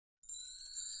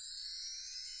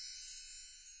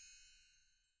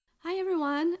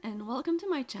welcome to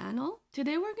my channel.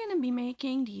 Today we're going to be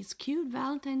making these cute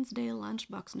Valentine's Day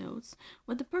lunchbox notes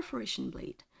with the perforation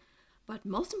blade. But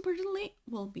most importantly,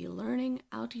 we'll be learning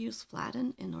how to use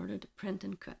Flatten in order to print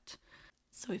and cut.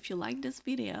 So if you like this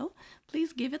video,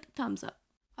 please give it a thumbs up.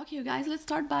 Okay, you guys, let's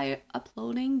start by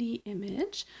uploading the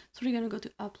image. So we're going to go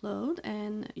to upload,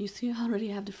 and you see I already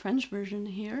have the French version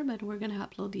here, but we're going to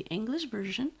upload the English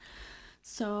version.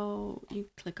 So you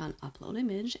click on upload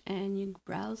image and you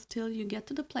browse till you get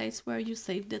to the place where you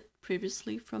saved it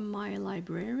previously from my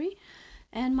library.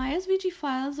 And my SVG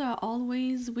files are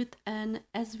always with an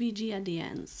SVG at the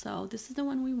end. So this is the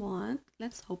one we want.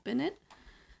 Let's open it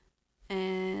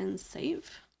and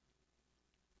save.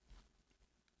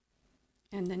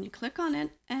 And then you click on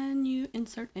it and you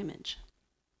insert image.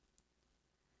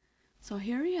 So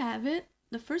here you have it.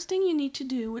 The first thing you need to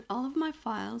do with all of my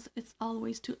files is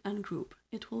always to ungroup.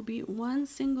 It will be one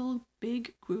single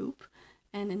big group,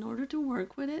 and in order to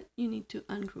work with it, you need to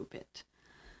ungroup it.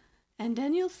 And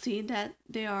then you'll see that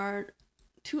there are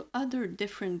two other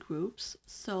different groups.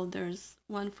 So there's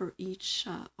one for each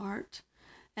art.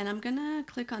 And I'm gonna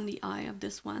click on the eye of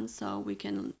this one so we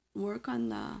can work on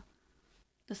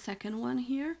the second one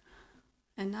here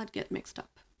and not get mixed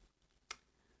up.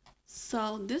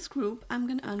 So this group, I'm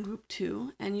going to ungroup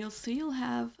two, and you'll see you'll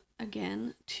have,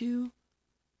 again, two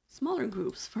smaller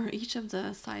groups for each of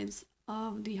the sides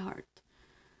of the heart.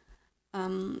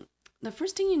 The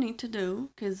first thing you need to do,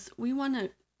 because we want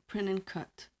to print and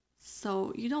cut,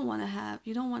 so you don't want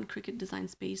Cricut Design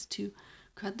Space to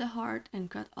cut the heart and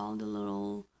cut all the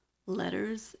little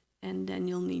letters, and then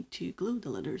you'll need to glue the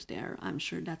letters there. I'm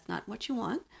sure that's not what you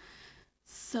want.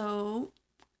 So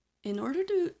in order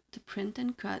to print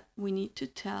and cut, we need to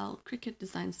tell Cricut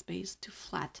Design Space to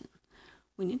flatten.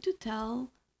 We need to tell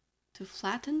to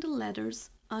flatten the letters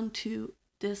onto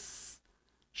this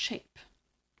shape.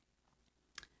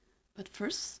 But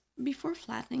first, before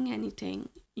flattening anything,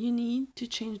 you need to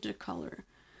change the color.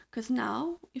 Because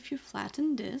now, if you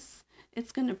flatten this,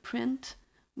 it's going to print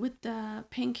with the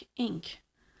pink ink.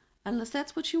 Unless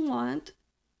that's what you want,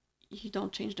 you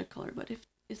don't change the color. But if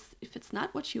it's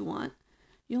not what you want,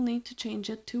 you'll need to change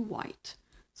it to white.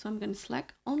 So I'm going to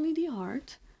select only the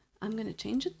heart. I'm going to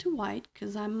change it to white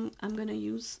because I'm going to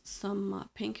use some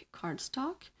pink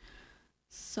cardstock.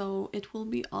 So it will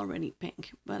be already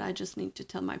pink, but I just need to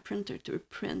tell my printer to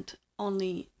print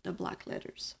only the black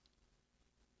letters.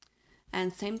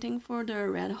 And same thing for the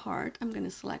red heart. I'm going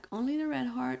to select only the red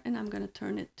heart and I'm going to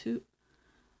turn it to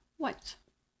white.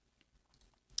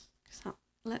 So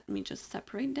let me just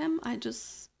separate them. I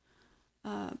just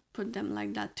put them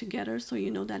like that together so you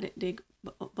know that they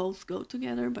both go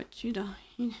together, but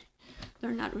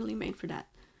they're not really made for that.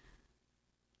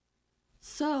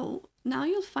 So now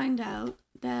you'll find out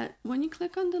that when you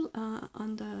click on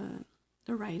the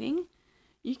writing,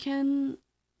 you can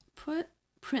put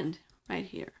print right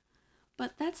here,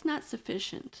 but that's not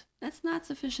sufficient. That's not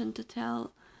sufficient to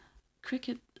tell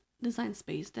Cricut Design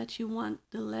Space that you want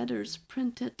the letters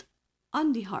printed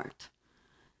on the heart.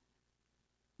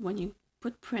 When you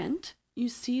put print, you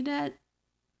see that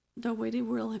the way they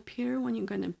will appear when you're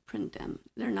going to print them,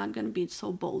 they're not going to be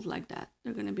so bold like that.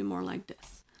 They're going to be more like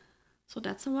this. So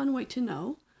that's the one way to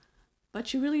know,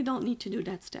 but you really don't need to do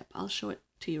that step. I'll show it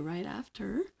to you right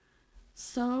after.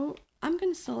 So I'm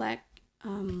going to select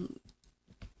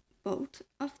both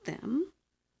of them.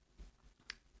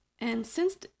 And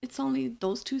since it's only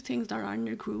those two things that are in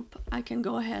your group, I can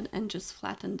go ahead and just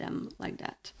flatten them like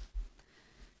that.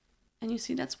 And you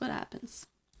see that's what happens.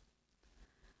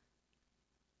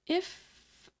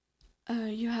 If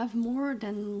you have more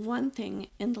than one thing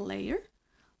in the layer,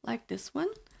 like this one,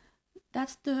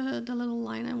 that's the little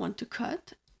line I want to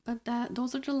cut. But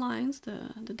those are the lines,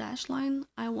 the dash line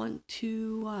I want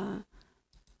to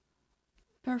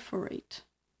perforate.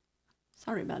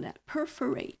 Sorry about that,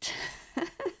 perforate.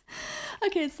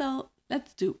 Okay, so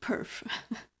let's do perf.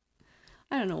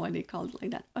 I don't know why they call it like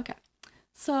that. Okay.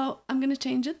 So I'm going to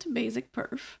change it to basic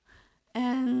perf,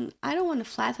 and I don't want to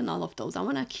flatten all of those. I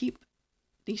want to keep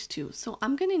these two. So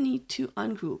I'm going to need to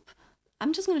ungroup.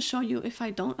 I'm just going to show you if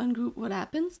I don't ungroup what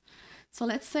happens. So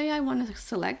let's say I want to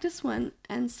select this one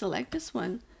and select this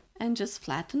one and just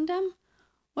flatten them.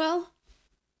 Well,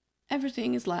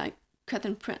 everything is like cut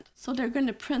and print. So they're going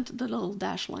to print the little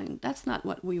dash line. That's not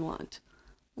what we want.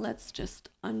 Let's just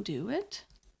undo it.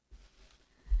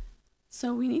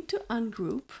 So we need to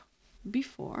ungroup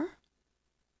before,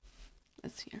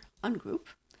 let's here, ungroup,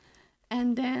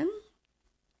 and then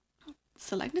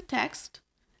select the text,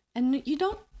 and you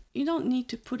don't need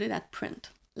to put it at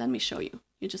print. Let me show you.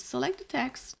 You just select the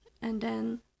text and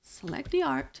then select the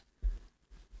art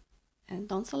and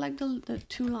don't select the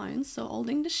two lines. So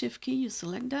holding the shift key, you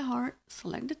select the heart,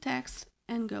 select the text,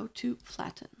 and go to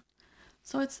flatten.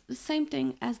 So it's the same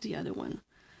thing as the other one.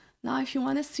 Now if you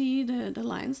want to see the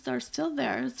lines, they're still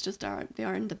there, it's just they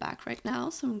are in the back right now.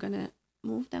 So I'm gonna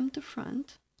move them to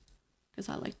front because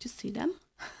I like to see them.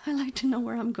 I like to know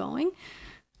where I'm going.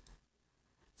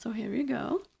 So here you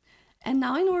go. And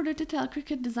now in order to tell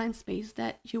Cricut Design Space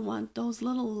that you want those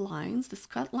little lines, this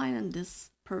cut line and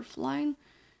this perf line,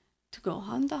 to go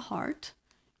on the heart,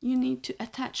 you need to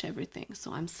attach everything.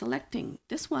 So I'm selecting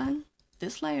this one,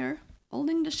 this layer,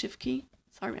 holding the shift key.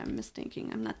 Sorry, I'm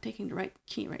mistaking. I'm not taking the right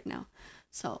key right now.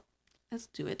 So let's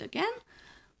do it again.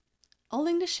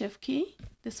 Holding the shift key,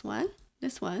 this one,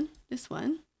 this one, this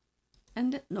one,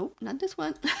 and nope, not this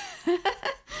one.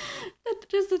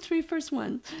 Just the three first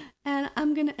ones. And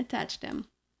I'm gonna attach them.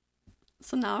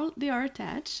 So now they are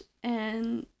attached,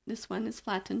 and this one is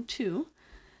flattened too.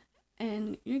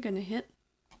 And you're gonna hit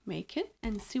make it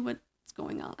and see what's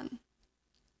going on.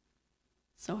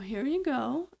 So here you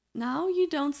go. Now you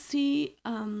don't see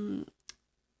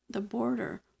the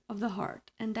border of the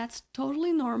heart, and that's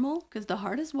totally normal because the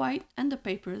heart is white and the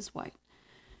paper is white.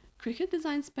 Cricut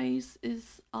Design Space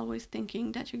is always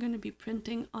thinking that you're going to be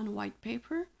printing on white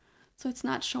paper, so it's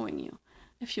not showing you.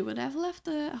 If you would have left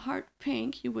the heart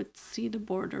pink, you would see the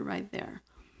border right there.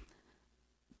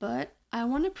 But I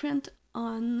want to print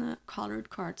on colored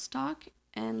cardstock,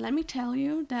 and let me tell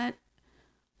you that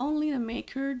only the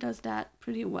maker does that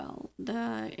pretty well.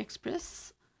 The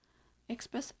Express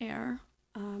Air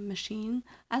machine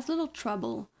has little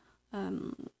trouble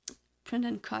print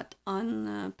and cut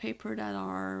on paper that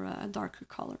are a darker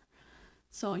color.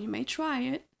 So you may try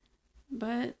it,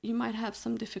 but you might have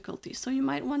some difficulty. So you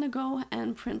might want to go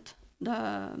and print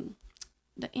the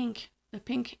ink, the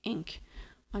pink ink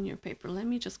on your paper. Let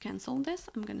me just cancel this.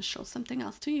 I'm going to show something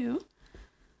else to you.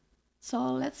 So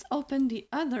let's open the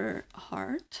other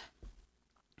heart.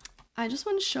 I just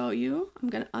want to show you, I'm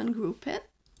going to ungroup it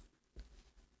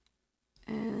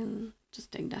and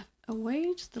just take that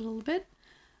away just a little bit.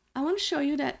 I want to show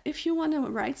you that if you want to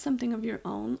write something of your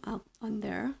own out on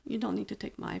there, you don't need to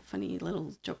take my funny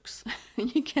little jokes.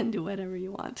 You can do whatever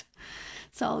you want.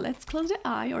 So let's close the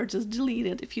eye or just delete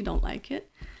it if you don't like it.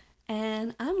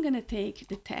 And I'm going to take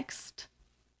the text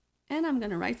and I'm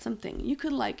going to write something. You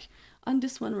could like on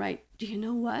this one write, do you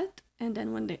know what? And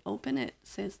then when they open it, it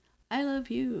says, I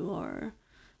love you, or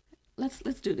let's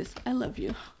do this. I love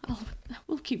you.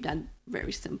 We'll keep that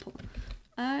very simple.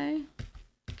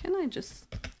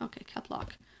 Okay, cap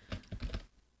lock.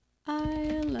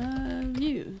 I love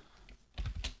you.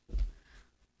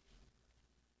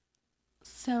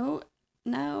 So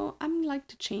now I'm like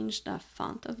to change the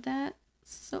font of that.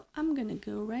 So I'm gonna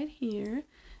go right here,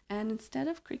 and instead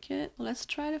of Cricut, let's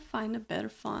try to find a better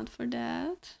font for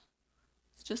that.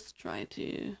 Let's just try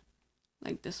to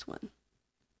like this one.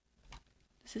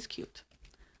 This is cute.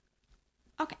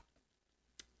 Okay.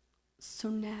 So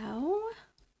now,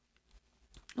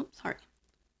 sorry.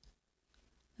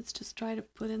 Let's just try to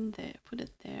put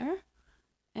it there,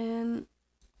 and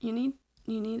you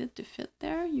need it to fit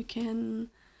there. You can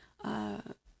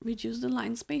reduce the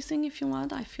line spacing if you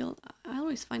want. I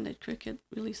always find that Cricut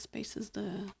really spaces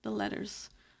the letters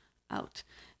out,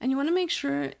 and you want to make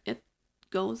sure it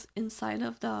goes inside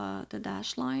of the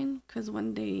dash line, because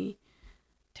when they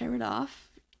tear it off,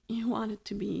 you want it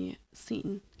to be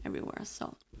seen everywhere.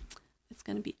 So it's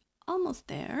gonna be almost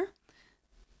there,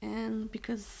 and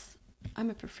because I'm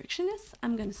a perfectionist,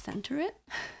 I'm gonna center it.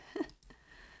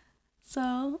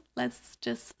 So let's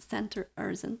just center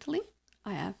horizontally.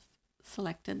 I have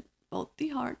selected both the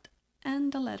heart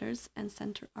and the letters and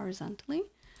center horizontally,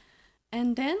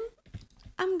 and then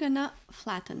I'm gonna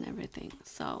flatten everything.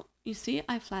 So you see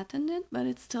I flattened it, but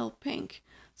it's still pink,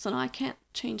 so now I can't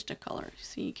change the color. You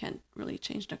see, you can't really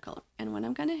change the color. And when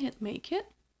I'm gonna hit make it,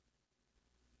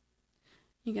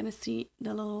 you're gonna see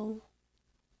the little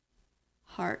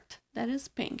heart that is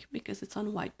pink because it's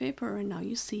on white paper, and now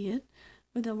you see it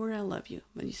with the word I love you.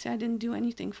 But you see I didn't do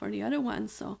anything for the other one,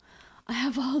 so I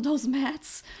have all those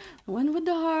mats, one with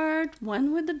the heart,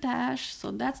 one with the dash.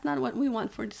 So that's not what we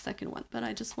want for the second one, but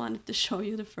I just wanted to show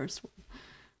you the first one.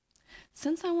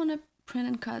 Since I want to print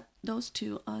and cut those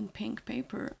two on pink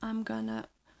paper, I'm gonna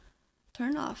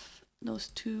turn off those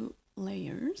two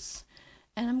layers,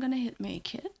 and I'm gonna hit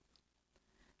make it.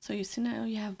 So you see now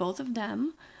you have both of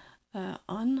them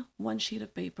on one sheet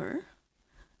of paper,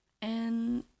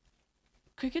 and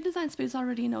Cricut Design Space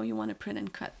already know you want to print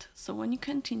and cut. So when you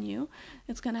continue,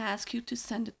 it's going to ask you to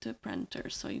send it to printer.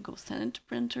 So you go send it to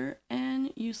printer,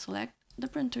 and you select the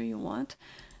printer you want,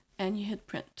 and you hit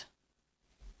print.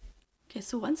 Okay,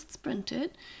 so once it's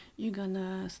printed, you're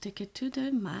gonna stick it to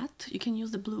the mat. You can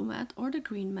use the blue mat or the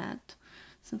green mat.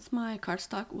 Since my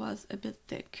cardstock was a bit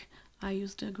thick, I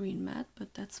used the green mat,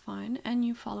 but that's fine. And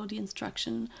you follow the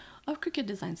instruction of Cricut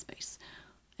Design Space.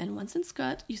 And once it's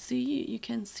cut, you see, you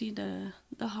can see the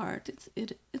heart.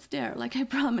 It's there, like I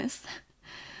promised.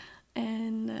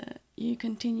 And you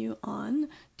continue on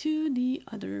to the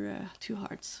other 2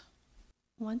 hearts.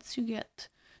 Once you get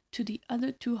to the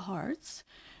other 2 hearts,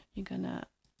 you're gonna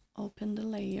open the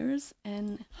layers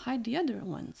and hide the other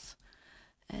ones.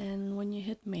 And when you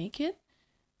hit make it,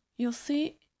 you'll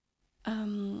see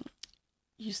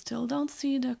you still don't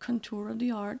see the contour of the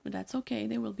heart, but that's okay,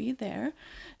 they will be there.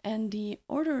 And the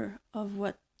order of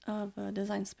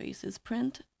Design Space is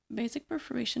print, basic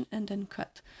perforation, and then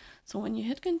cut. So when you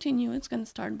hit continue, it's going to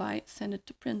start by send it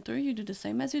to printer. You do the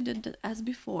same as you did as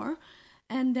before,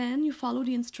 and then you follow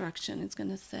the instruction. It's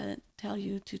going to tell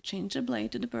you to change the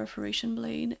blade to the perforation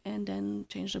blade and then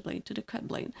change the blade to the cut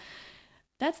blade.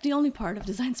 That's the only part of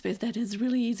Design Space that is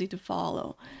really easy to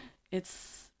follow.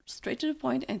 It's straight to the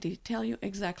point and they tell you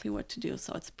exactly what to do,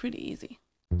 so it's pretty easy.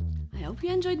 I hope you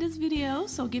enjoyed this video,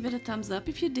 so give it a thumbs up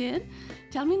if you did.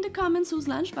 Tell me in the comments whose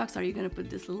lunchbox are you going to put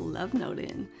this little love note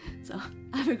in. So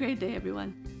have a great day,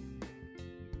 everyone.